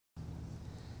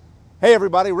Hey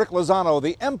everybody, Rick Lozano,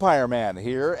 the Empireman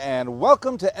here, and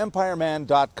welcome to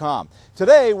Empireman.com.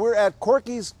 Today we're at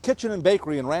Corky's Kitchen and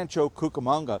Bakery in Rancho,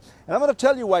 Cucamonga, and I'm going to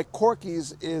tell you why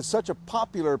Corky's is such a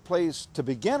popular place to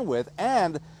begin with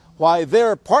and why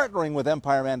their partnering with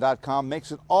Empireman.com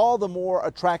makes it all the more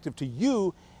attractive to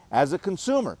you as a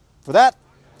consumer. For that,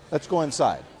 let's go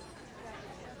inside.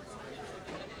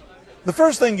 The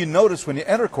first thing you notice when you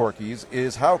enter Corky's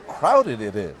is how crowded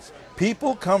it is.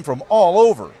 People come from all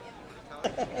over.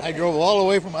 I drove all the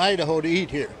way from Idaho to eat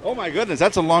here. Oh my goodness,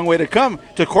 that's a long way to come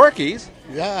to Corky's.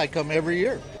 Yeah, I come every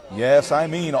year. Yes, I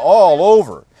mean all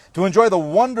over, to enjoy the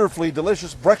wonderfully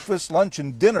delicious breakfast, lunch,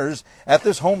 and dinners at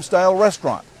this home-style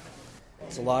restaurant.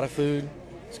 It's a lot of food.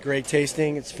 It's great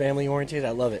tasting. It's family-oriented.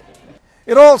 I love it.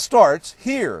 It all starts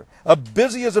here, a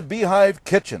busy as a beehive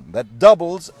kitchen that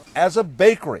doubles as a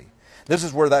bakery. This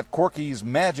is where that Corky's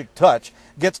magic touch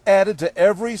gets added to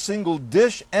every single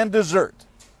dish and dessert.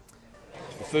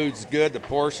 The food's good, the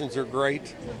portions are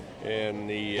great, and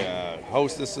the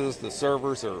hostesses, the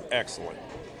servers are excellent.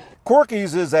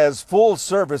 Corky's is as full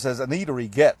service as an eatery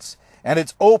gets, and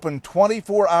it's open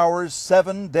 24 hours,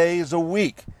 7 days a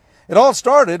week. It all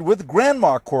started with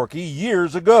Grandma Corky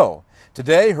years ago.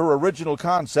 Today, her original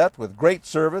concept with great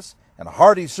service and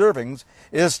hearty servings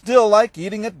is still like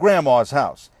eating at Grandma's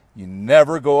house. You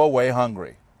never go away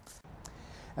hungry.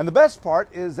 And the best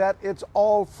part is that it's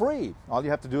all free. All you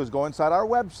have to do is go inside our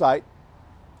website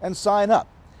and sign up.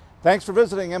 Thanks for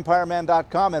visiting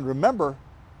Empireman.com, and remember,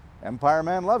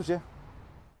 Empireman loves you.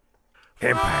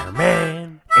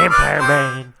 Empireman,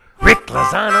 Empireman, Rick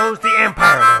Lozano's the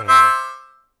Empireman.